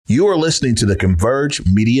You are listening to the Converge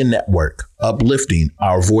Media Network, uplifting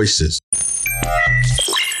our voices.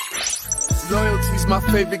 Loyalty's my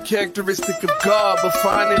favorite characteristic of God, but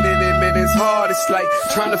finding it in it is hard. It's like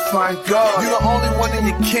trying to find God. You're the only one in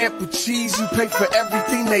your camp with cheese. You pay for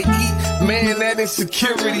everything they eat. Man, that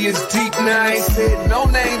insecurity is deep. Now I ain't said no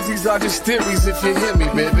names. These are just theories. If you hear me,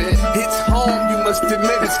 baby, it's home. You must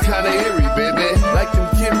admit it's kind of eerie, baby. Like them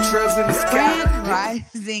chemtrails in the sky.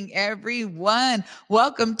 Rising, everyone.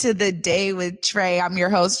 Welcome to the Day with Trae. I'm your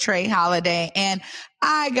host, Trae Holiday, and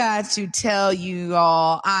I got to tell you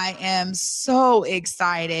all, I am so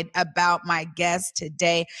excited about my guest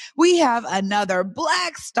today. We have another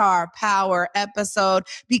Black Star Power episode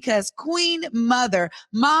because Queen Mother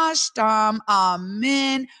Maasht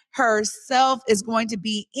Amm herself is going to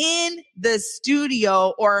be in the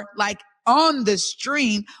studio, or like on the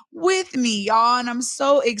stream with me, y'all. And I'm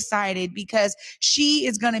so excited because she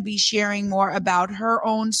is going to be sharing more about her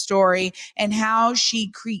own story and how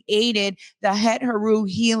she created the Het Heru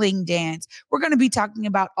Healing Dance. We're going to be talking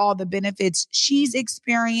about all the benefits she's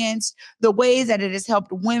experienced, the ways that it has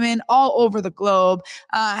helped women all over the globe,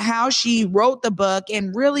 how she wrote the book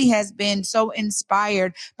and really has been so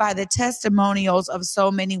inspired by the testimonials of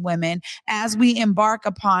so many women as we embark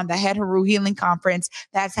upon the Het Heru Healing Conference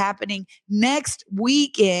that's happening next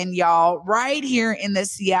weekend, y'all, right here in the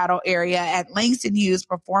Seattle area at Langston Hughes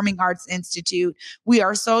Performing Arts Institute. We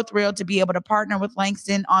are so thrilled to be able to partner with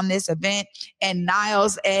Langston on this event, and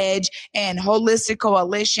Niles Edge and Holistic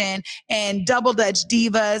Coalition and Double Dutch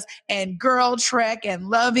Divas and Girl Trek and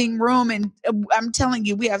Loving Room. And I'm telling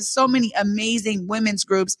you, we have so many amazing women's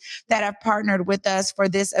groups that have partnered with us for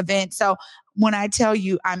this event. So when I tell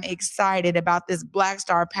you I'm excited about this Black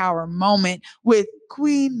Star Power moment with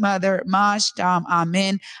Queen Mother Maasht Amm,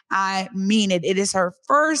 I mean it. It is her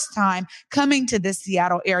first time coming to the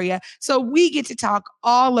Seattle area. So we get to talk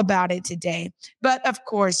all about it today. But of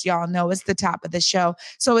course, y'all know it's the top of the show.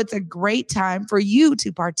 So it's a great time for you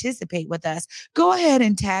to participate with us. Go ahead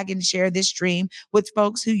and tag and share this stream with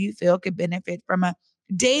folks who you feel could benefit from a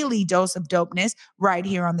daily dose of dopeness right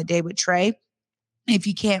here on The Day with Trae. If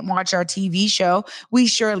you can't watch our TV show, we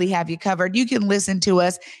surely have you covered. You can listen to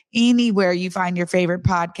us anywhere you find your favorite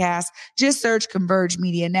podcast. Just search Converge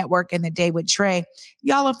Media Network and The Day with Trae.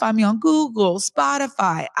 Y'all will find me on Google,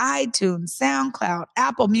 Spotify, iTunes, SoundCloud,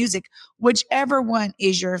 Apple Music, whichever one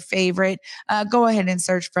is your favorite. Go ahead and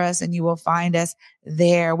search for us and you will find us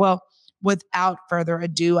there. Well, without further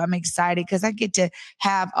ado, I'm excited because I get to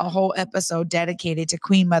have a whole episode dedicated to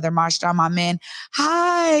Queen Mother Maasht Amm.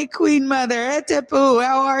 Hi, Queen Mother. Het Heru,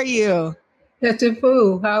 how are you? Het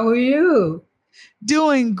Heru, how are you?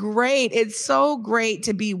 Doing great. It's so great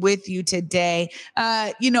to be with you today.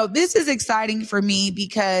 This is exciting for me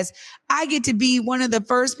because I get to be one of the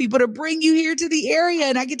first people to bring you here to the area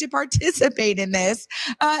and I get to participate in this.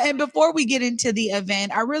 And before we get into the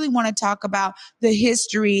event, I really want to talk about the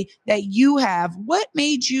history that you have. What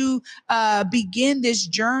made you begin this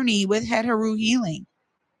journey with Het Heru Healing?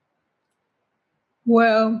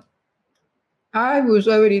 Well, I was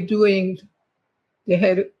already doing Het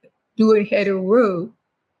Heru,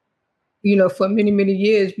 for many, many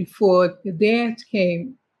years before the dance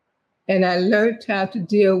came. And I learned how to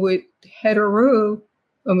deal with Het Heru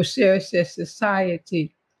from a Saracen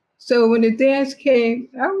society. So when the dance came,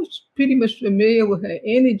 I was pretty much familiar with her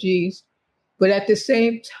energies. But at the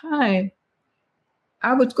same time,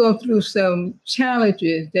 I was going through some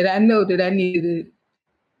challenges that I know that I needed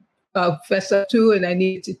to fess up to and I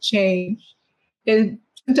needed to change. And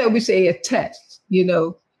sometimes we say a test,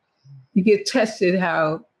 you get tested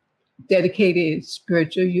how dedicated and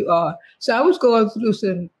spiritual you are. So I was going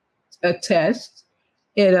through a test,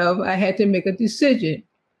 and I had to make a decision.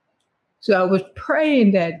 So I was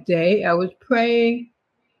praying that day. I was praying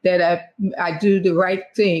that I do the right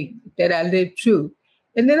thing, that I live true.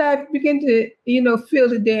 And then I began to, feel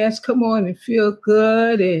the dance come on and feel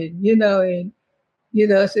good. And,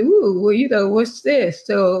 I said, ooh, well, what's this?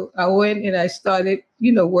 So I went and I started,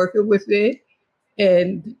 working with it.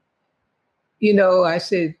 And, I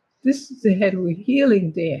said, this is the Het Heru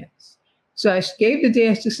Healing Dance. So I gave the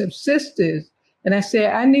dance to some sisters. And I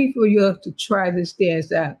said, I need for you to try this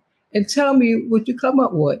dance out and tell me what you come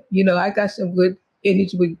up with. I got some good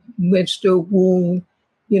energy with menstrual wound,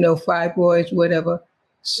 fibroids, whatever.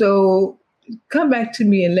 So come back to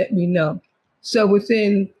me and let me know. So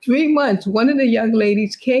within 3 months, one of the young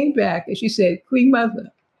ladies came back and she said, Queen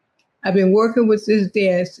Mother, I've been working with this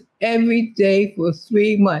dance every day for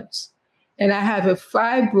 3 months. And I have a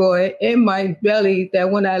fibroid in my belly that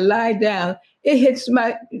when I lie down, it hits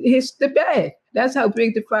the bed. That's how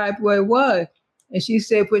big the fibroid was. And she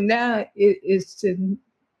said, but now it's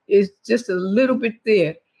it's just a little bit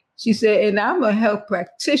there. She said, and I'm a health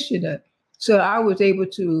practitioner. So I was able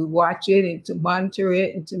to watch it and to monitor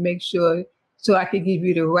it and to make sure so I could give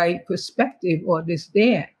you the right perspective on this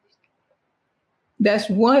dance. That's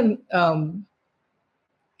one,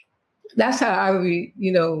 that's how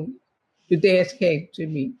the dance came to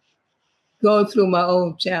me, going through my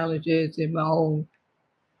own challenges and my own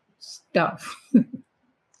stuff.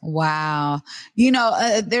 Wow.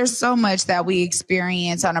 There's so much that we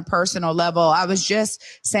experience on a personal level. I was just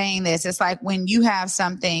saying this. It's like when you have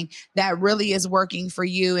something that really is working for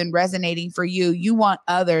you and resonating for you, you want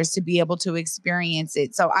others to be able to experience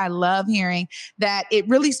it. So I love hearing that it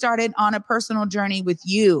really started on a personal journey with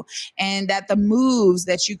you, and that the moves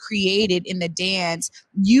that you created in the dance,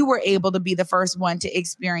 you were able to be the first one to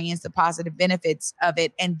experience the positive benefits of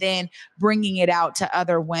it, and then bringing it out to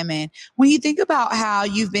other women. When you think about how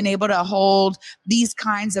you've been able to hold these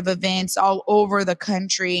kinds of events all over the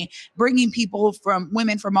country, bringing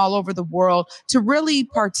women from all over the world to really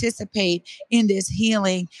participate in this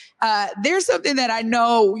healing, there's something that I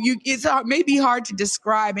know it's maybe hard to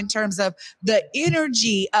describe in terms of the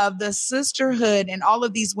energy of the sisterhood and all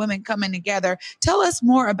of these women coming together. Tell us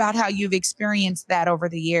more about how you've experienced that over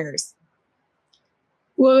the years.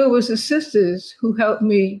 Well, it was the sisters who helped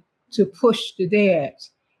me to push the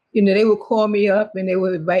dance. They would call me up and they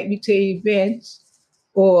would invite me to events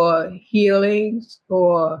or healings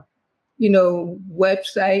or,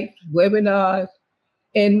 websites, webinars.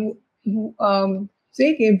 And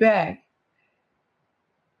thinking back,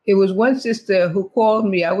 it was one sister who called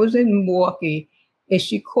me. I was in Milwaukee, and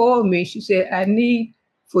she called me. She said, I need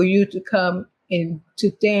for you to come and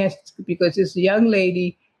to dance because this young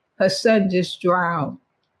lady, her son just drowned.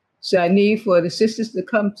 So I need for the sisters to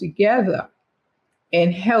come together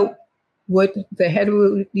and help with the Het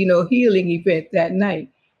Heru, healing event that night.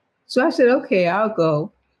 So I said, okay, I'll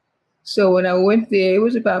go. So when I went there, it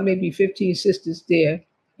was about maybe 15 sisters there,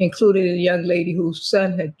 including a young lady whose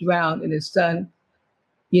son had drowned, and his son,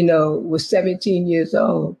 was 17 years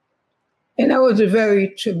old. And that was a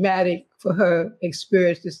very traumatic for her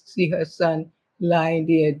experience to see her son lying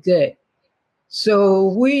there dead. So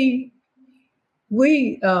we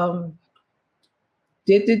did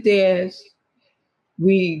the dance.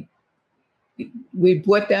 We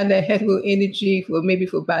brought down that Het Heru energy for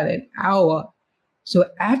about an hour. So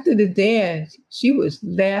after the dance, she was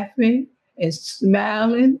laughing and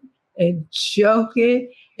smiling and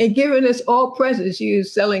joking and giving us all presents. She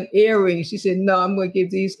was selling earrings. She said, no, I'm going to give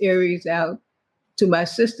these earrings out to my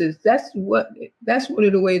sisters. That's one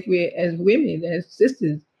of the ways we, as women, as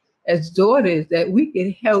sisters, as daughters, that we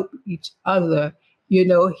can help each other,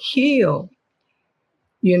 heal,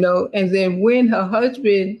 and then when her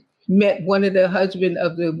husband met one of the husband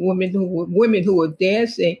of the women who were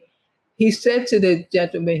dancing, he said to the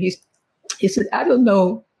gentleman, he said, I don't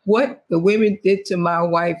know what the women did to my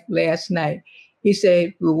wife last night. He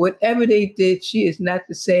said, but whatever they did, she is not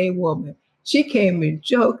the same woman. She came in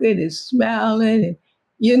joking and smiling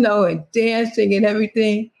and, and dancing and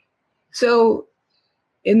everything. So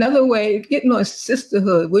another way, getting on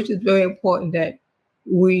sisterhood, which is very important that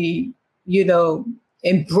we,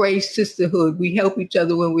 embrace sisterhood. We help each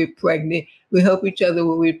other when we're pregnant. We help each other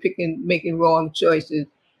when we're making wrong choices.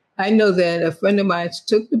 I know that a friend of mine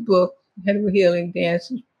took the book, Het Heru Healing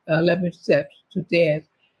Dance, 11 Steps to Dance,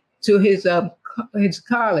 to his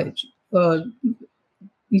college.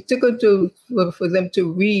 He took her for them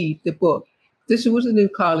to read the book. This was in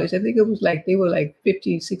college. I think it was they were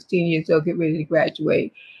 15, 16 years old, getting ready to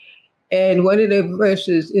graduate. And one of the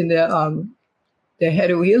verses in the Het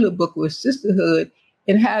Heru Healing book was sisterhood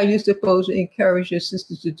and how you're supposed to encourage your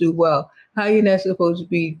sisters to do well, how you're not supposed to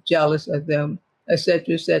be jealous of them, et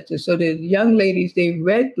cetera, et cetera. So the young ladies, they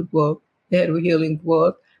read the book, the Het Heru Healing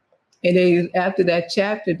book, and they, after that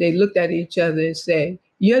chapter, they looked at each other and said,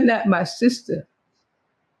 you're not my sister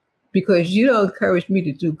because you don't encourage me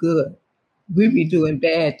to do good. We be doing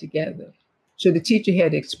bad together. So the teacher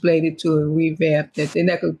had explained it to her, revamped that they're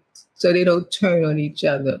not going, so they don't turn on each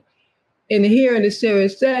other. And here in the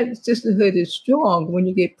series said, sisterhood is strong. When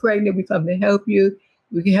you get pregnant, we come to help you.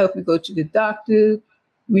 We can help you go to the doctor.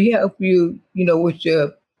 We help you, with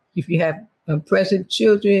if you have present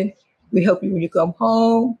children, we help you when you come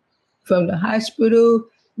home from the hospital.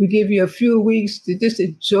 We give you a few weeks to just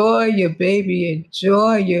enjoy your baby,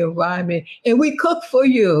 enjoy your environment. And we cook for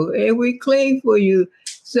you and we clean for you.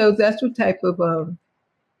 So that's what type of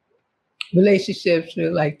relationships we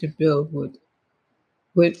like to build with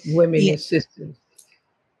women and sisters.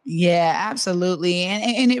 Yeah, absolutely.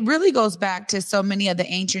 And it really goes back to so many of the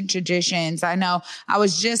ancient traditions. I know I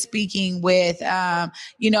was just speaking with,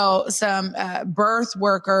 some birth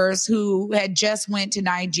workers who had just went to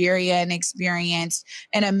Nigeria and experienced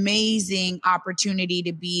an amazing opportunity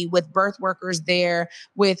to be with birth workers there,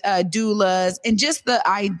 with doulas, and just the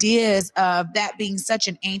ideas of that being such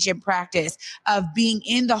an ancient practice of being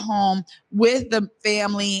in the home with the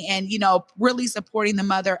family and, really supporting the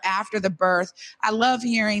mother after the birth. I love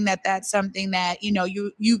hearing that that's something that,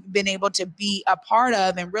 you've been able to be a part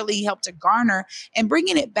of and really help to garner and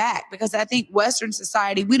bringing it back, because I think Western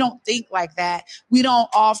society, we don't think like that. We don't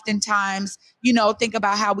oftentimes, think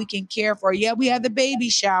about how we can care for. Yeah, we have the baby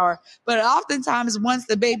shower, but oftentimes once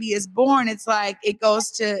the baby is born, it's like it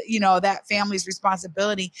goes to, that family's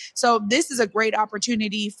responsibility. So this is a great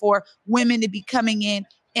opportunity for women to be coming in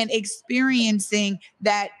and experiencing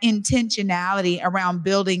that intentionality around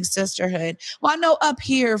building sisterhood. Well, I know up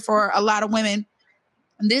here for a lot of women,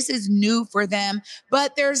 this is new for them,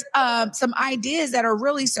 but there's some ideas that are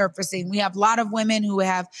really surfacing. We have a lot of women who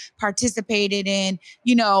have participated in,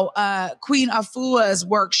 Queen Afua's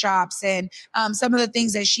workshops and some of the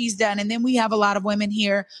things that she's done. And then we have a lot of women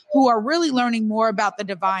here who are really learning more about the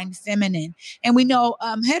divine feminine. And we know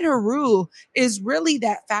Het Heru is really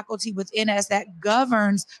that faculty within us that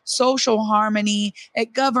governs social harmony,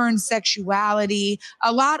 it governs sexuality,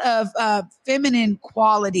 a lot of feminine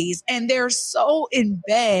qualities, and they're so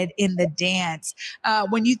embedded in the dance.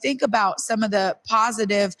 When you think about some of the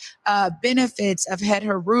positive benefits of Het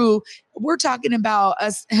Heru, we're talking about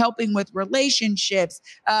us helping with relationships,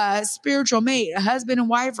 spiritual mate, husband and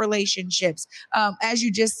wife relationships. As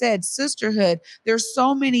you just said, sisterhood. There's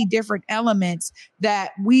so many different elements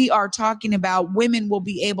that we are talking about. Women will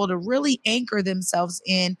be able to really anchor themselves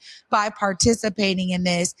in by participating in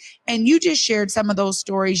this. And you just shared some of those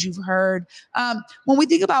stories you've heard. When we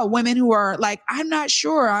think about women who are like, I'm not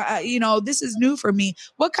sure, this is new for me.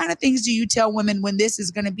 What kind of things do you tell women when this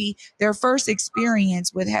is going to be their first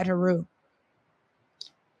experience with Het Heru?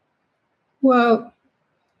 Well,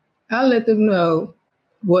 I'll let them know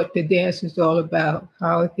what the dance is all about,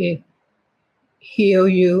 how it can heal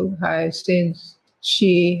you, how it sends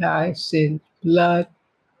chi, how it sends blood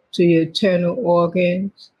to your internal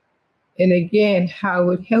organs. And again, how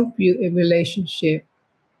it help you in relationship,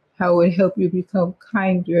 how it help you become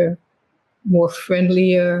kinder, more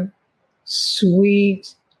friendlier,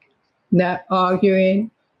 sweet, not arguing.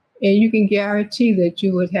 And you can guarantee that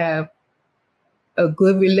you would have a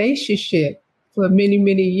good relationship for many,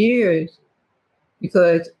 many years,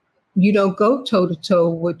 because you don't go toe to toe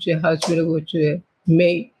with your husband or with your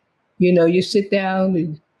mate. You sit down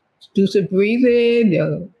and do some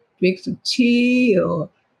breathing, drink some tea, or,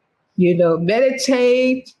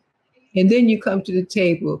 meditate, and then you come to the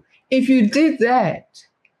table. If you did that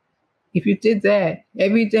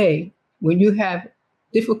every day, when you have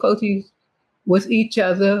difficulties with each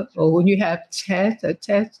other, or when you have a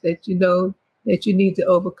test that you know that you need to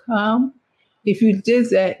overcome, if you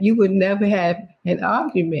did that, you would never have an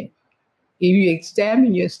argument. If you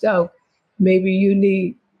examine yourself, maybe you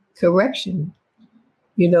need correction,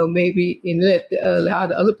 maybe and allow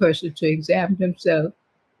the other person to examine themselves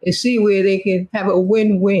and see where they can have a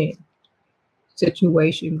win-win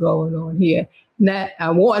situation going on here. Not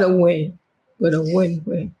I want to win, but a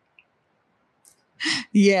win-win.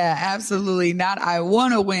 Yeah, absolutely. Not I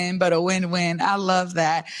want to win, but a win-win. I love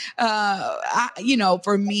that.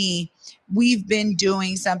 For me, we've been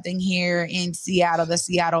doing something here in Seattle, the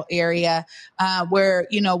Seattle area, where,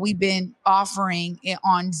 we've been offering it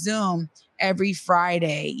on Zoom every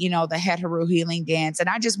Friday, the Het Heru Healing Dance. And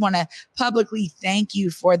I just want to publicly thank you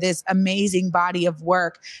for this amazing body of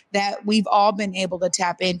work that we've all been able to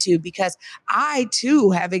tap into, because I too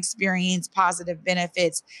have experienced positive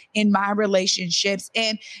benefits in my relationships.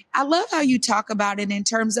 And I love how you talk about it in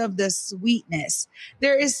terms of the sweetness.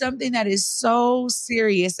 There is something that is so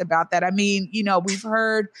serious about that. I mean, we've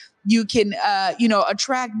heard you can,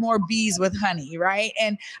 attract more bees with honey, right?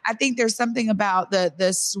 And I think there's something about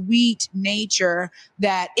the sweet nature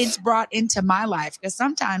that it's brought into my life, because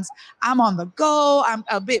sometimes I'm on the go, I'm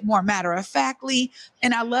a bit more matter of factly,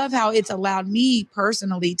 and I love how it's allowed me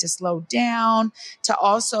personally to slow down, to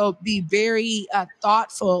also be very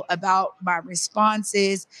thoughtful about my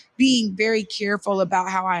responses, being very careful about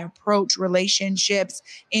how I approach relationships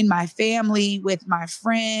in my family, with my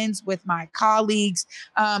friends, with my colleagues.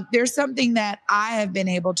 There's something that I have been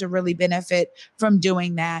able to really benefit from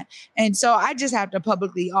doing that. And so I just have to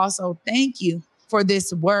publicly also thank you for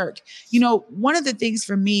this work. One of the things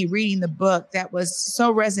for me reading the book that was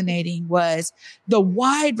so resonating was the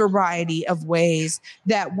wide variety of ways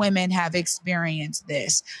that women have experienced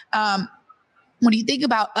this. When you think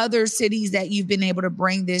about other cities that you've been able to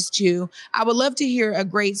bring this to, I would love to hear a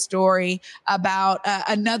great story about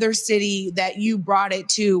another city that you brought it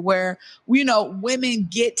to where, women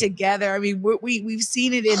get together. I mean, we've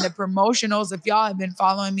seen it in the promotionals. If y'all have been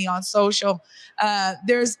following me on social,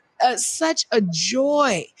 there's such a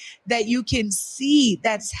joy that you can see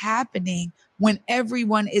that's happening when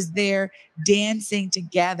everyone is there dancing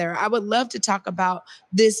together. I would love to talk about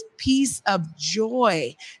this piece of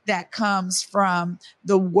joy that comes from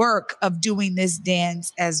the work of doing this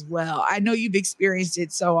dance as well. I know you've experienced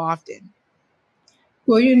it so often.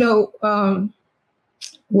 Well,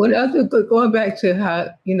 going back to how,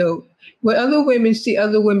 when other women see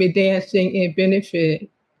other women dancing and benefiting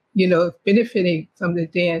from the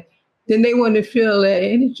dance, then they want to feel that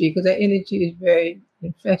energy, because that energy is very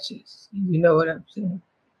infectious. You know what I'm saying?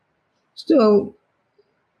 So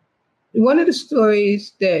one of the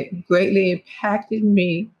stories that greatly impacted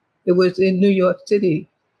me, it was in New York City,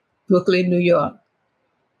 Brooklyn, New York.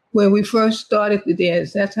 When we first started the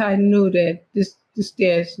dance, that's how I knew that this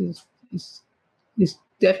dance is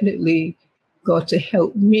definitely going to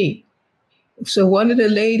help me. So one of the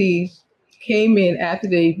ladies came in after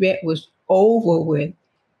the event was over with,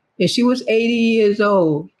 and she was 80 years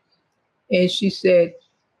old. And she said,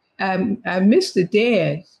 I missed the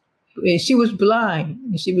dance. And she was blind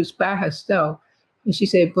and she was by herself. And she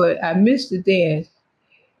said, but I missed the dance,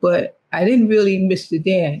 but I didn't really miss the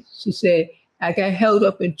dance. She said, I got held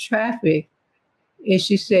up in traffic. And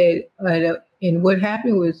she said, and what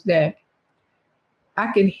happened was that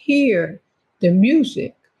I could hear the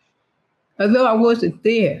music, although I wasn't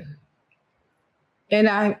there. And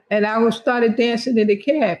I started dancing in the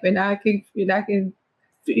cab, and I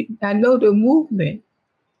know the movement,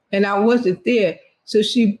 and I wasn't there. So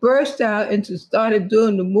she burst out and started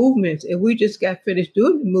doing the movements, and we just got finished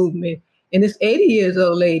doing the movement. And this 80 years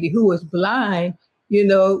old lady who was blind,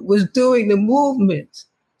 was doing the movements.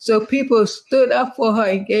 So people stood up for her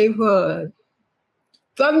and gave her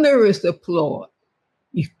thunderous applause.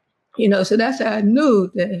 So that's how I knew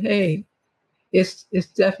that, hey, it's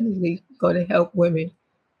definitely going to help women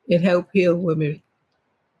and help heal women.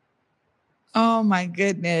 Oh my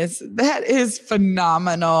goodness. That is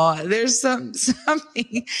phenomenal. There's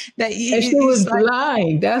something that you... And she was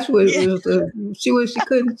blind. That's what it was. She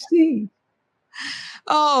couldn't see.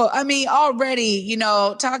 Oh, I mean, already,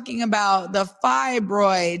 talking about the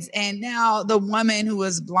fibroids and now the woman who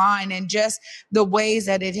is blind, and just the ways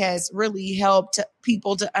that it has really helped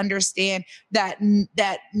people to understand that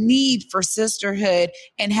need for sisterhood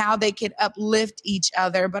and how they can uplift each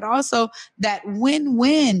other, but also that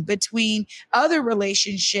win-win between other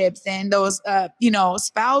relationships and those,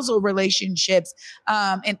 spousal relationships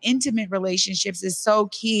and intimate relationships is so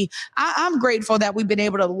key. I'm grateful that we've been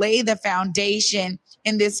able to lay the foundation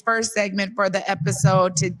in this first segment for the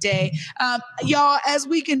episode today. Y'all, as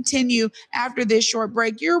we continue after this short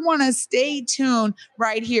break, you want to stay tuned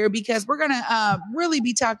right here, because we're going to really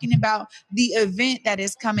be talking about the event that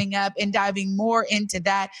is coming up and diving more into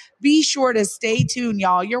that. Be sure to stay tuned,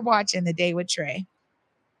 y'all. You're watching The Day with Trae.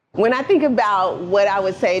 When I think about what I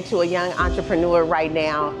would say to a young entrepreneur right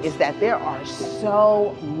now is that there are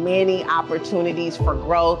so many opportunities for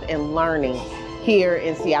growth and learning here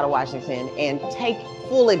in Seattle, Washington, and take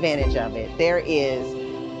full advantage of it. There is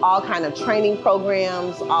all kind of training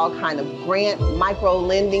programs, all kind of grant micro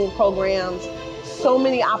lending programs, so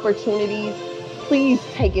many opportunities. Please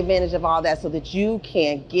take advantage of all that so that you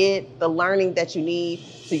can get the learning that you need,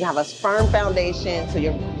 so you have a firm foundation so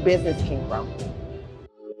your business can grow.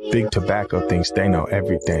 Big Tobacco thinks they know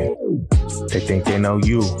everything. They think they know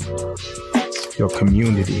you, your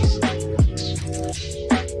community,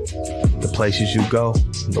 the places you go,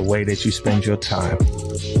 the way that you spend your time.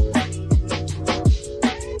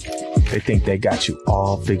 They think they got you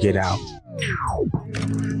all figured out,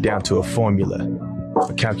 down to a formula,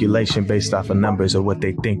 a calculation based off of numbers of what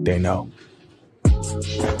they think they know.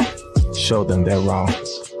 Show them they're wrong.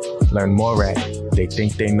 Learn more at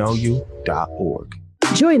theythinktheyknowyou.org.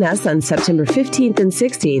 Join us on September 15th and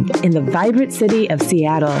 16th in the vibrant city of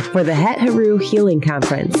Seattle for the Het Heru Healing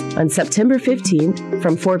Conference on September 15th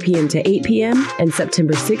from 4 p.m. to 8 p.m. and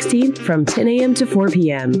September 16th from 10 a.m. to 4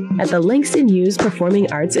 p.m. at the Langston Hughes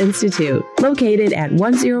Performing Arts Institute, located at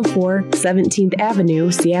 104 17th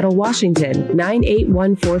Avenue, Seattle, Washington,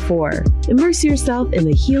 98144. Immerse yourself in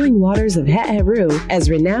the healing waters of Het Heru as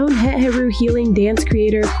renowned Het Heru Healing dance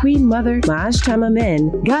creator Queen Mother Maasht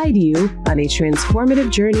Amm guide you on a transformative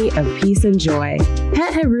transformative journey of peace and joy.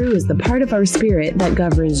 Het Heru is the part of our spirit that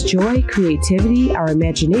governs joy, creativity, our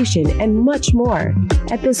imagination, and much more.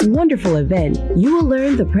 At this wonderful event, you will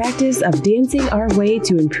learn the practice of dancing our way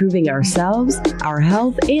to improving ourselves, our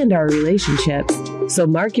health, and our relationships. So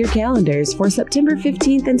mark your calendars for September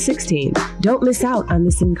 15th and 16th. Don't miss out on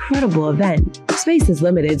this incredible event. Space is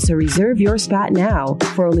limited, so reserve your spot now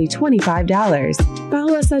for only $25.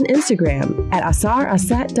 Follow us on Instagram at Asar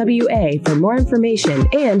Asat WA for more information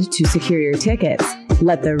and to secure your tickets.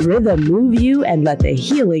 Let the rhythm move you and let the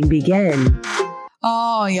healing begin.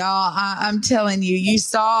 Oh, y'all, I'm telling you, you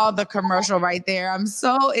saw the commercial right there. I'm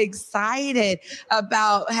so excited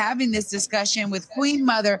about having this discussion with Queen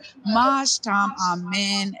Mother Maasht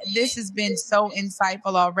Amm. This has been so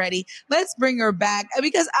insightful already. Let's bring her back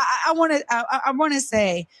because I want to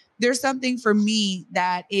say there's something for me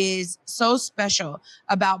that is so special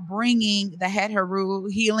about bringing the Het Heru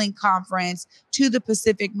Healing Conference to the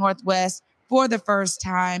Pacific Northwest for the first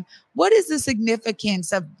time. What is the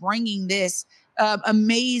significance of bringing this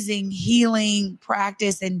amazing healing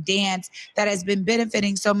practice and dance that has been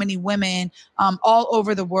benefiting so many women all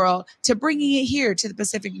over the world to bringing it here to the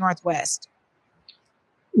Pacific Northwest?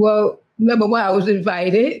 Well, number one, I was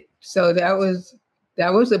invited, so that was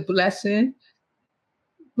a blessing.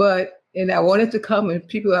 And I wanted to come, and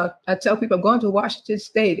I tell people I'm going to Washington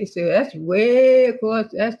State. They say that's way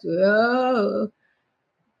across.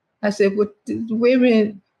 I said, but the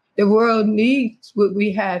women, the world needs what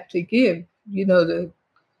we have to give. You know, the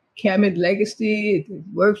CMN legacy, the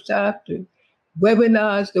workshop, the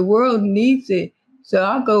webinars, the world needs it. So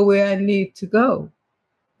I'll go where I need to go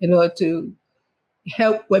in order to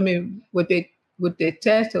help women with their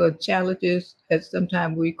tests or challenges, as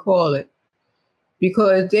sometimes we call it.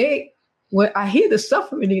 Because when I hear the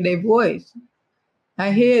suffering in their voice,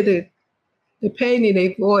 I hear the pain in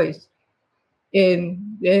their voice,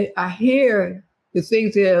 and I hear the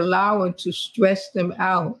things they're allowing to stress them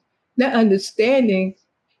out. Not understanding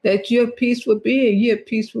that you're a peaceful being, you're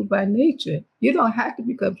peaceful by nature. You don't have to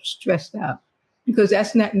become stressed out because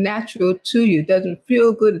that's not natural to you. It doesn't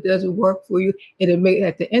feel good. It doesn't work for you. And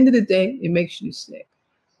at the end of the day, it makes you sick.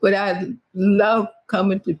 But I love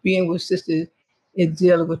coming to being with sisters and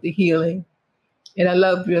dealing with the healing. And I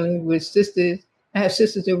love dealing with sisters. I have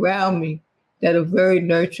sisters around me that are very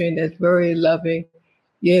nurturing, that's very loving.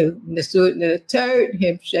 Yeah, Nasut Natur,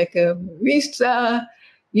 Himsheka Marisa.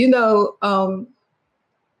 You know,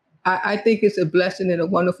 I think it's a blessing and a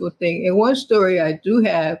wonderful thing. And one story I do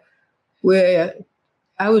have where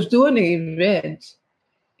I was doing an event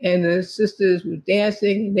and the sisters were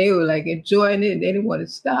dancing and they were like enjoying it and they didn't want to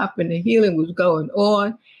stop and the healing was going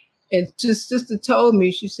on. And the sister told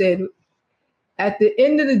me, she said, at the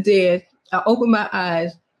end of the dance, I opened my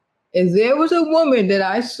eyes and there was a woman that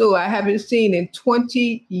I haven't seen in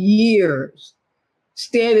 20 years,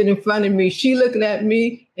 standing in front of me. She looking at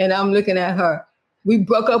me and I'm looking at her. We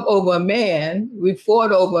broke up over a man. We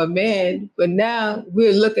fought over a man, but now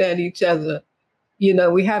we're looking at each other. You know,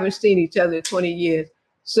 we haven't seen each other in 20 years.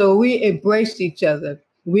 So we embraced each other.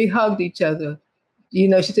 We hugged each other. You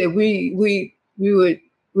know, she said we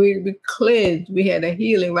cleansed. We had a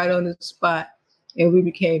healing right on the spot. And we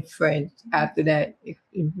became friends after that.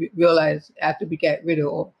 We realized after we got rid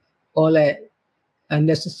of all that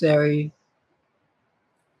unnecessary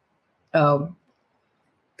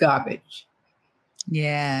garbage.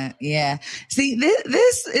 Yeah. See,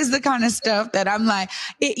 this is the kind of stuff that I'm like,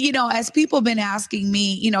 as people been asking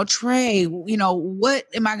me, Trae, what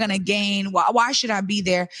am I going to gain? Why should I be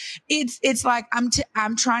there? It's like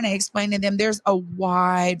I'm trying to explain to them. There's a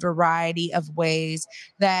wide variety of ways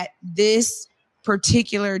that this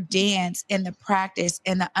particular dance and the practice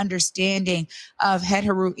and the understanding of Het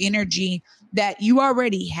Heru energy that you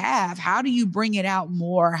already have. How do you bring it out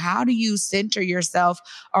more? How do you center yourself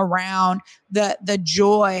around the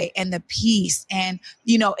joy and the peace and,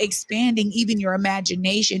 expanding even your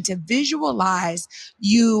imagination to visualize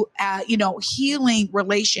you, healing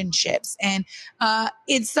relationships. And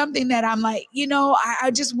it's something that I'm like,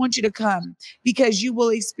 I just want you to come because you will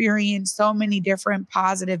experience so many different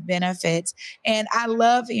positive benefits. And I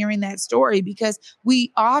love hearing that story because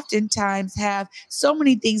we oftentimes have so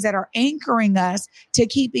many things that are anchoring us to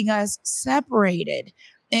keeping us separated.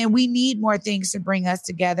 And we need more things to bring us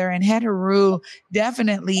together. And Het Heru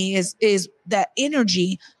definitely is that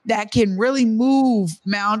energy that can really move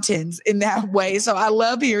mountains in that way. So I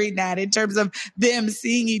love hearing that in terms of them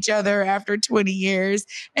seeing each other after 20 years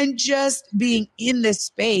and just being in the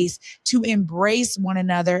space to embrace one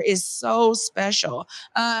another is so special.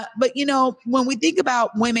 But when we think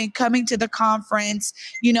about women coming to the conference,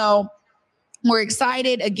 We're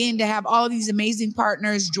excited again to have all of these amazing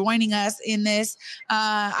partners joining us in this.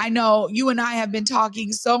 I know you and I have been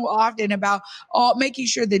talking so often about making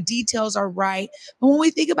sure the details are right. But when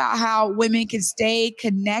we think about how women can stay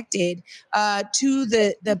connected to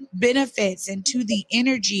the benefits and to the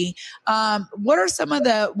energy, what are some of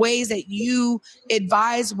the ways that you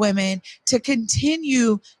advise women to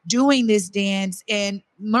continue doing this dance and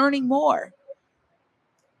learning more?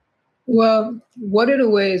 Well, one of the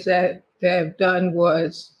ways that I've done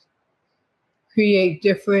was create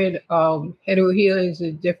different header healings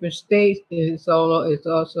in different states. It's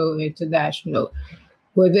also international,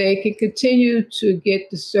 where they can continue to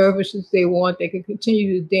get the services they want. They can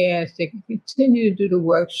continue to dance. They can continue to do the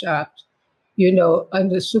workshops,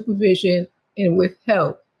 under supervision and with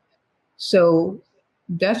help. So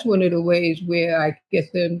that's one of the ways where I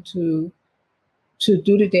get them to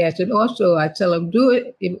do the dance. And also I tell them, do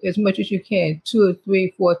it as much as you can, 2 or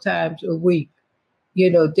 3, 4 times a week,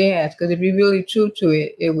 dance. Because if you're really true to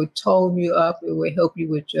it, it would tone you up. It would help you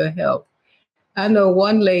with your health. I know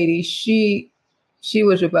one lady, she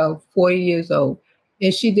was about 40 years old,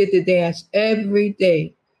 and she did the dance every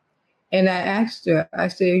day. And I asked her, I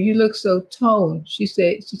said, you look so toned. She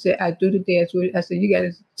said, I do the dance with, I said, you got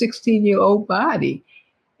a 16-year-old body.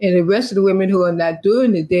 And the rest of the women who are not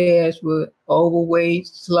doing the dance were overweight,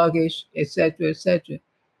 sluggish, et cetera, et cetera.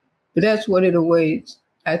 But that's one of the ways.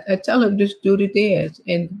 I tell them, just do the dance.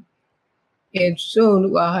 And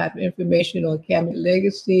soon I'll have information on Cabinet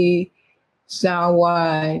Legacy,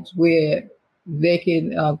 Soundwise, where they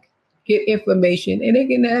can get information, and they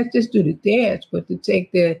can not just do the dance, but to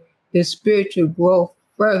take their spiritual growth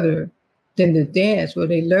further than the dance, where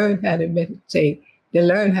they learn how to meditate, they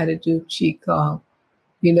learn how to do Qigong.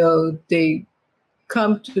 They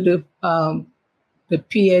come to the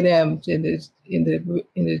PNMs in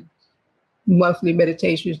the monthly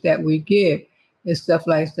meditations that we give and stuff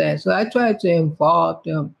like that. So I try to involve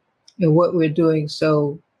them in what we're doing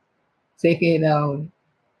so they can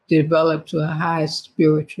develop to a high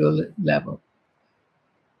spiritual level.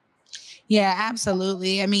 Yeah,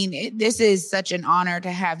 absolutely. I mean, this is such an honor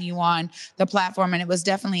to have you on the platform. And it was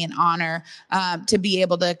definitely an honor to be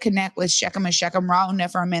able to connect with Shechem and Shechem Rao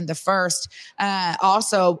Neferman the First.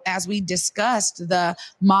 Also, as we discussed, the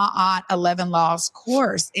Ma'at 11 Laws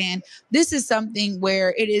course. And this is something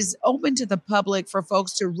where it is open to the public for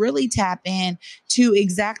folks to really tap in to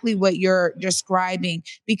exactly what you're describing,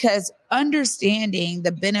 because understanding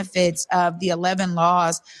the benefits of the 11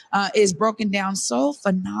 laws is broken down so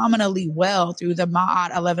phenomenally well through the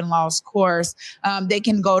Ma'at 11 Laws course. They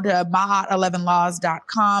can go to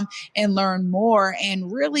ma'at11laws.com and learn more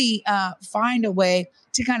and really find a way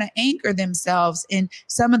to kind of anchor themselves in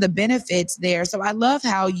some of the benefits there. So I love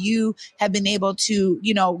how you have been able to,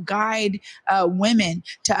 guide women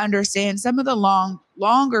to understand some of the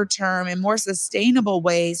longer term and more sustainable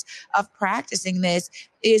ways of practicing this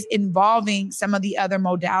is involving some of the other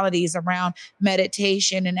modalities around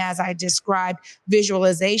meditation. And as I described,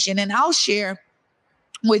 visualization. And I'll share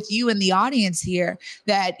with you and the audience here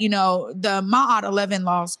that, the Ma'at 11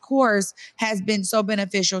 Laws course has been so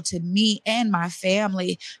beneficial to me and my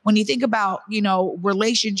family. When you think about,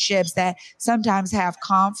 relationships that sometimes have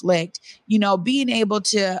conflict, being able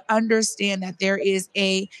to understand that there is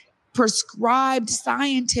a prescribed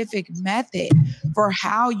scientific method for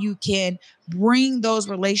how you can bring those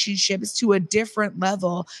relationships to a different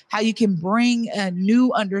level, how you can bring a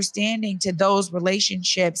new understanding to those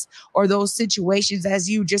relationships or those situations, as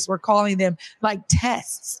you just were calling them, like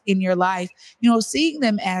tests in your life, seeing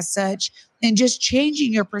them as such and just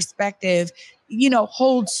changing your perspective,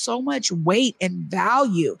 holds so much weight and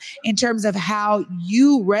value in terms of how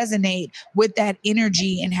you resonate with that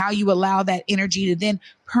energy and how you allow that energy to then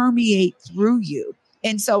permeate through you.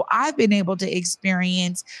 And so I've been able to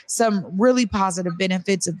experience some really positive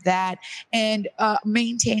benefits of that, and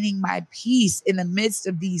maintaining my peace in the midst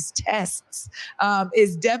of these tests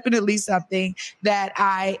is definitely something that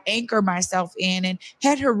I anchor myself in. And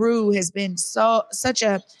Het Heru has been such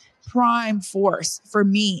a prime force for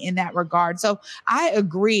me in that regard. So I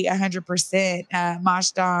agree 100%,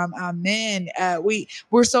 Maasht Amm. Amen.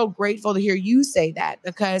 We're so grateful to hear you say that,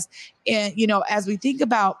 because, as we think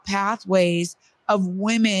about pathways of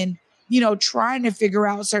women, trying to figure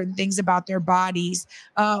out certain things about their bodies.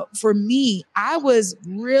 For me, I was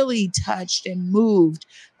really touched and moved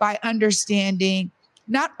by understanding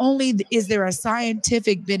not only is there a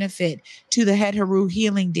scientific benefit to the Het Heru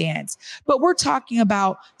healing dance, but we're talking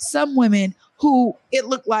about some women who it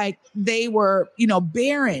looked like they were,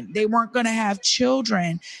 barren. They weren't going to have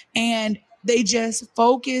children. And they just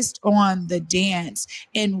focused on the dance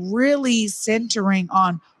and really centering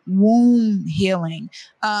on womb healing.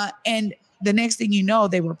 And the next thing you know,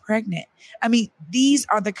 they were pregnant. I mean, these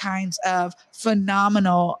are the kinds of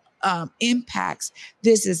phenomenal impacts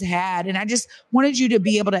this has had. And I just wanted you to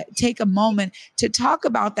be able to take a moment to talk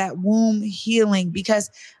about that womb healing, because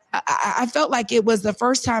I felt like it was the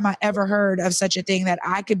first time I ever heard of such a thing, that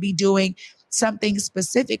I could be doing something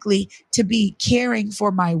specifically to be caring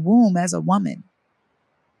for my womb as a woman.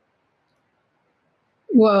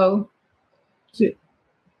 Well,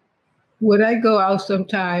 when I go out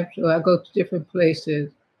sometimes, or I go to different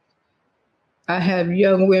places, I have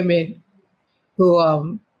young women who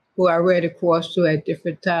I ran across to at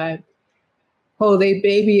different times hold their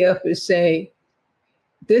baby up and say,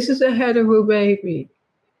 "This is a Het Heru baby,"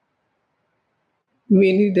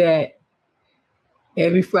 meaning that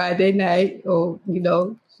every Friday night, or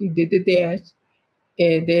she did the dance,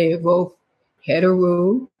 and they both Het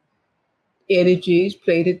Heru energies,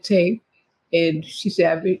 played the tape, and she said,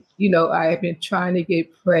 I have been trying to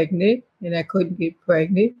get pregnant, and I couldn't get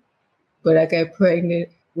pregnant, but I got pregnant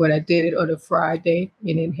when I did it on a Friday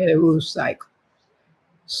and in Het Heru cycle.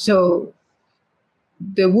 So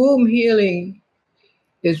the womb healing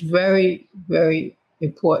is very, very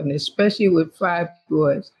important, especially with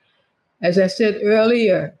fibroids. As I said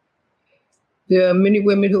earlier, there are many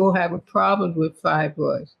women who have a problem with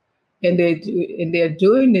fibroids, and they're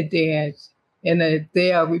doing the dance, and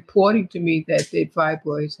they are reporting to me that their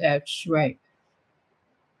fibroids have shrank.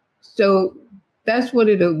 So that's one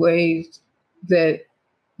of the ways that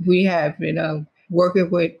we have been working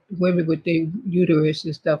with women with their uterus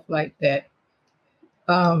and stuff like that.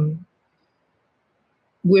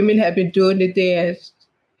 Women have been doing the dance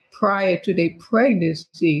prior to their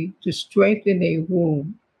pregnancy to strengthen their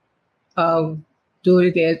womb. Doing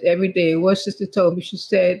the dance every day. One sister told me, she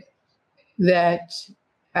said that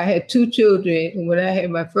I had 2 children, and when I had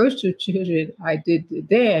my first 2 children, I did the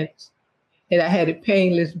dance, and I had a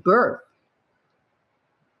painless birth.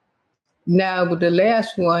 Now, with the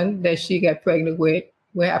last one that she got pregnant with,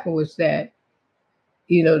 what happened was that,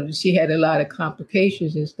 she had a lot of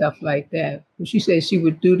complications and stuff like that. But she said she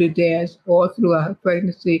would do the dance all throughout her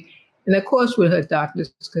pregnancy, and of course, with her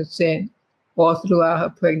doctor's consent, all throughout her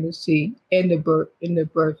pregnancy and the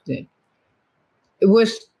birthing. It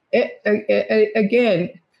was, again,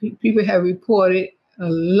 people have reported a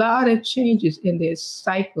lot of changes in their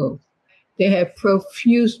cycle. They have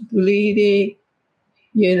profuse bleeding,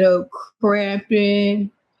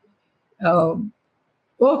 cramping,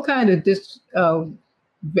 all kind of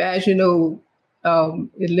vaginal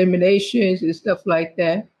eliminations and stuff like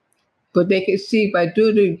that. But they can see by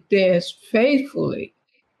doing the dance faithfully,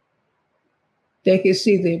 they can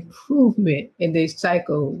see the improvement in their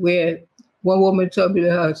cycle, where one woman told me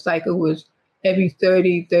that her cycle was every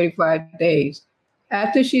 30, 35 days.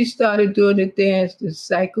 After she started doing the dance, the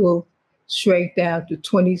cycle shrank down to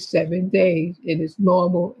 27 days, and it's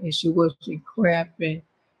normal, and she wasn't cramping,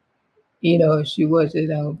 she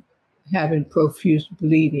wasn't having profuse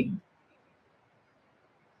bleeding.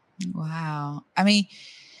 Wow. I mean,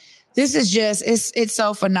 this is just, it's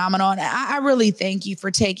so phenomenal. And I really thank you for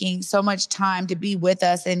taking so much time to be with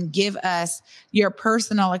us and give us your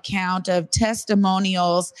personal account of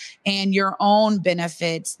testimonials and your own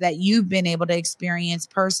benefits that you've been able to experience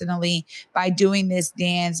personally by doing this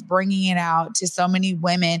dance, bringing it out to so many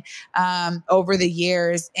women over the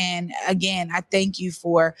years. And again, I thank you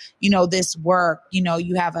for, this work.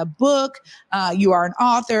 You have a book, you are an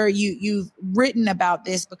author, you've written about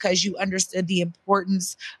this because you understood the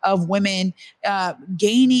importance of women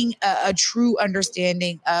gaining a true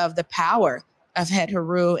understanding of the power of Het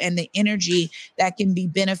Heru and the energy that can be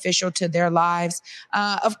beneficial to their lives.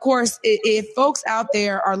 Of course, if folks out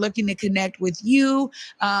there are looking to connect with you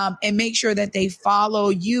and make sure that they follow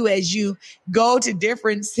you as you go to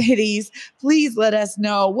different cities, please let us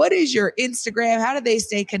know. What is your Instagram? How do they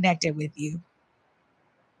stay connected with you?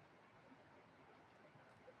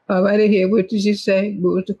 I didn't hear. What did you say?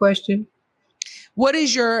 What was the question? What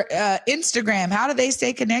is your Instagram? How do they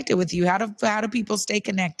stay connected with you? How do people stay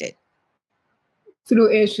connected? Through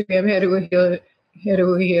Instagram, Het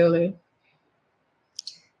Heru Healing.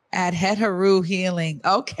 At Het Heru Healing.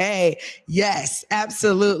 Okay. Yes,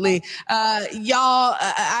 absolutely. Y'all,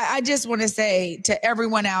 I just want to say to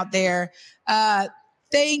everyone out there,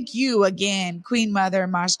 thank you again, Queen Mother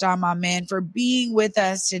Maasht Amm, for being with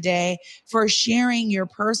us today, for sharing your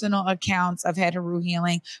personal accounts of Het Heru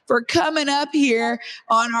Healing, for coming up here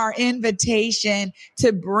on our invitation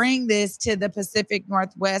to bring this to the Pacific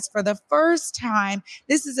Northwest for the first time.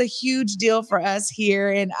 This is a huge deal for us here,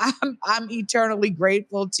 and I'm eternally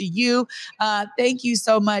grateful to you. Thank you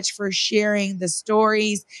so much for sharing the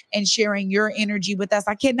stories and sharing your energy with us.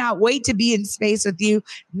 I cannot wait to be in space with you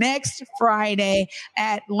next Friday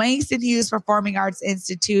at Langston Hughes Performing Arts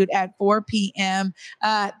Institute at 4 p.m.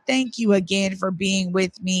 Thank you again for being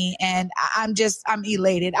with me, and I'm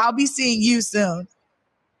elated. I'll be seeing you soon.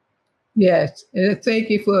 Yes, and thank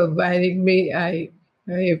you for inviting me. I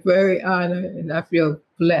am very honored, and I feel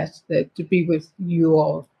blessed to be with you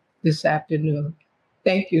all this afternoon.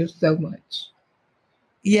 Thank you so much.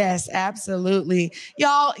 Yes, absolutely.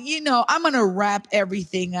 Y'all, I'm going to wrap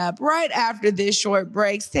everything up right after this short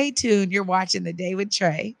break. Stay tuned. You're watching The Day with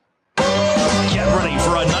Trae. Get ready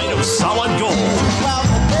for a night of solid gold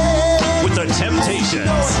with the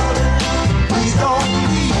Temptations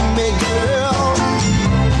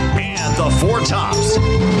and the Four Tops.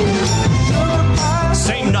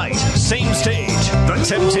 Same night, same stage. The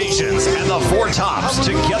Temptations and the Four Tops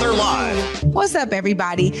together live. What's up,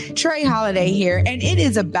 everybody? Trae Holiday here, and it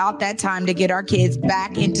is about that time to get our kids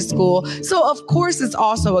back into school. So, of course, it's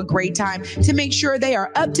also a great time to make sure they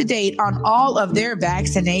are up to date on all of their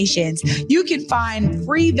vaccinations. You can find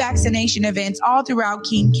free vaccination events all throughout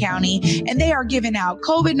King County, and they are giving out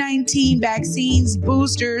COVID-19 vaccines,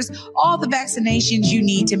 boosters, all the vaccinations you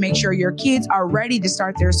need to make sure your kids are ready to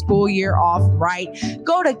start their school year off right.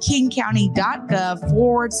 Go to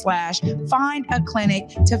kingcounty.gov/find a clinic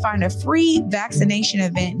to find a free vaccination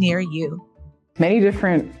event near you. Many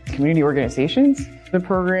different community organizations. The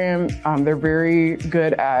program, they're very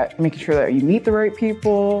good at making sure that you meet the right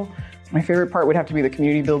people. My favorite part would have to be the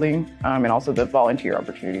community building and also the volunteer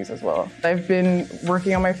opportunities as well. I've been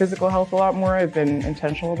working on my physical health a lot more. I've been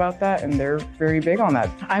intentional about that, and they're very big on that.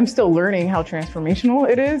 I'm still learning how transformational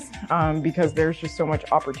it is because there's just so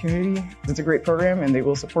much opportunity. It's a great program, and they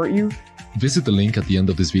will support you. Visit the link at the end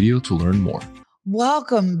of this video to learn more.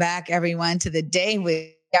 Welcome back, everyone, to The Day with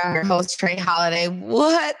your host, Trae Holiday.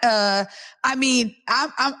 I'm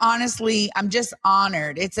just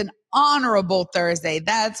honored. It's an honorable Thursday.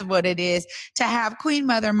 That's what it is. To have Queen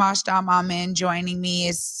Mother Maasht Amm joining me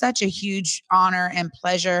is such a huge honor and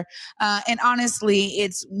pleasure. And honestly,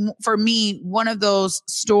 it's for me one of those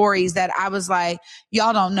stories that I was like,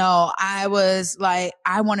 y'all don't know. I was like,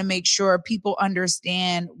 I want to make sure people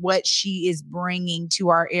understand what she is bringing to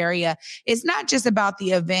our area. It's not just about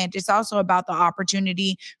the event. It's also about the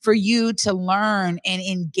opportunity for you to learn and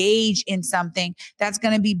engage in something that's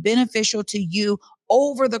going to be beneficial to you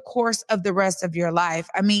over the course of the rest of your life.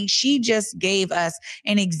 I mean, she just gave us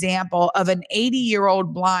an example of an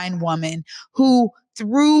 80-year-old blind woman who,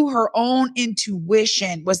 through her own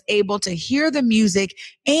intuition, was able to hear the music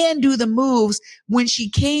and do the moves when she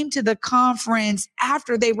came to the conference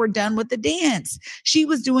after they were done with the dance. She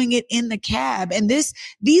was doing it in the cab. And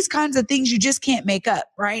these kinds of things you just can't make up,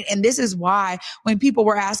 right? And this is why when people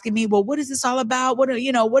were asking me, well, what is this all about? What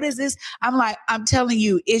is this? I'm like, I'm telling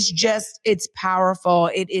you, it's powerful.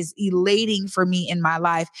 It is elating for me in my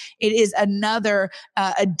life. It is another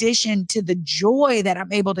addition to the joy that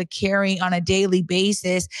I'm able to carry on a daily basis.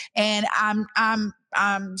 And I'm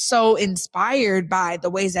so inspired by the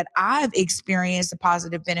ways that I've experienced the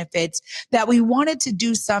positive benefits that we wanted to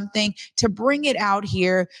do something to bring it out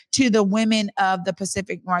here to the women of the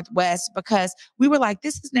Pacific Northwest, because we were like,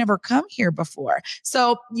 this has never come here before.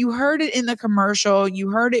 So you heard it in the commercial.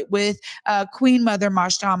 You heard it with Queen Mother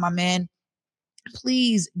Maasht Amm.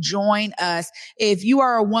 Please join us. If you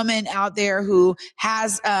are a woman out there who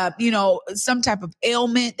has, some type of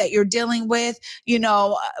ailment that you're dealing with,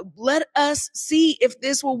 let us see if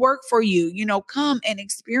this will work for you. Come and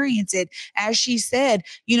experience it. As she said,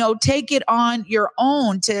 take it on your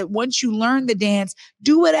own. Once you learn the dance,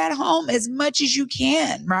 do it at home as much as you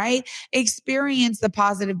can, right? Experience the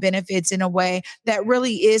positive benefits in a way that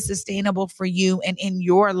really is sustainable for you and in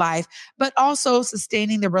your life, but also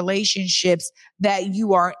sustaining the relationships that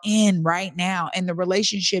you are in right now and the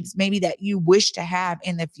relationships maybe that you wish to have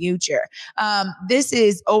in the future. This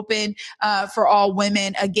is open for all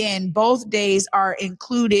women. Again, both days are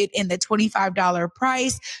included in the $25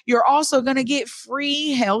 price. You're also going to get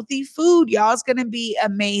free healthy food. Y'all, it's going to be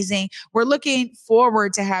amazing. We're looking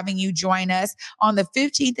forward to having you join us on the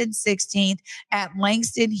 15th and 16th at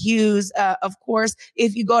Langston Hughes. Of course,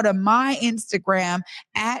 if you go to my Instagram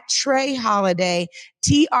at Trae Holiday,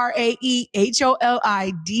 TraeHoliday,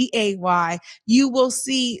 you will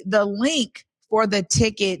see the link for the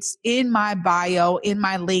tickets in my bio, in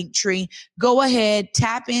my link tree. Go ahead,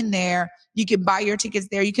 tap in there. You can buy your tickets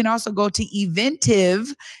there. You can also go to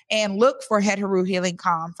Eventive and look for Het Heru Healing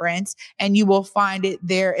Conference, and you will find it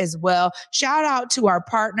there as well. Shout out to our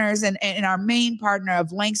partners and our main partner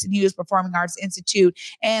of Langston Hughes Performing Arts Institute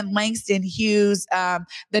and Langston Hughes, the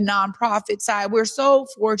nonprofit side. We're so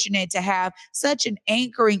fortunate to have such an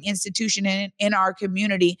anchoring institution in our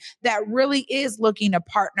community that really is looking to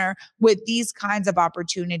partner with these kinds of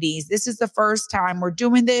opportunities. This is the first time we're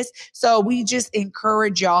doing this, so we just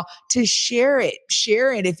encourage y'all to share it.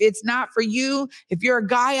 If it's not for you, if you're a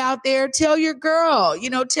guy out there, tell your girl,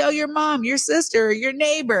 tell your mom, your sister, your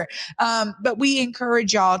neighbor. But we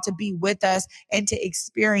encourage y'all to be with us and to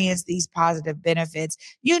experience these positive benefits.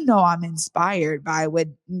 I'm inspired by what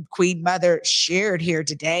Queen Mother shared here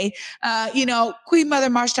today. Queen Mother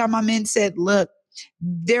Maasht Amm said, look,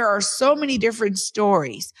 there are so many different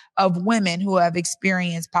stories of women who have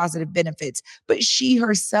experienced positive benefits, but she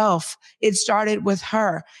herself, it started with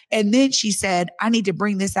her. And then she said, I need to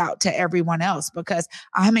bring this out to everyone else because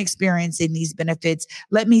I'm experiencing these benefits.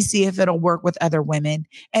 Let me see if it'll work with other women.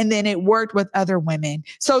 And then it worked with other women.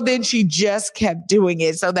 So then she just kept doing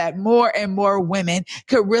it so that more and more women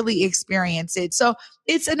could really experience it. So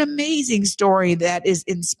it's an amazing story that is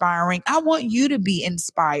inspiring. I want you to be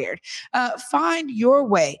inspired. Find your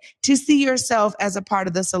way to see yourself as a part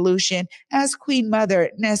of the solution, as Queen Mother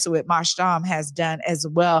Nesuit Maasht Amm has done as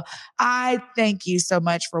well. I thank you so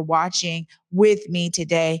much for watching with me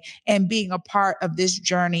today and being a part of this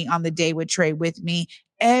journey on the Day with Trae with me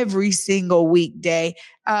every single weekday.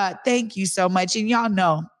 Thank you so much. And y'all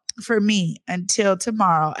know, for me, until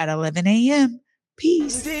tomorrow at 11 a.m.,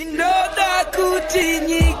 peace.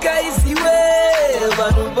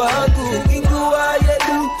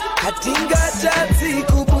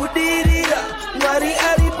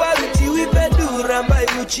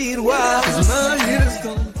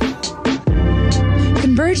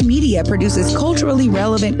 Converge Media produces culturally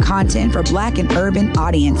relevant content for Black and urban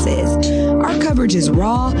audiences. Our coverage is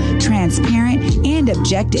raw, transparent, and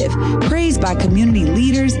objective, praised by community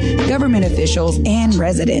leaders, government officials, and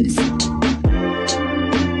residents.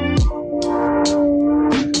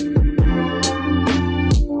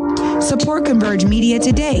 Support Converge Media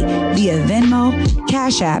today via Venmo,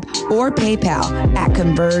 Cash App, or PayPal at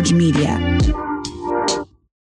Converge Media.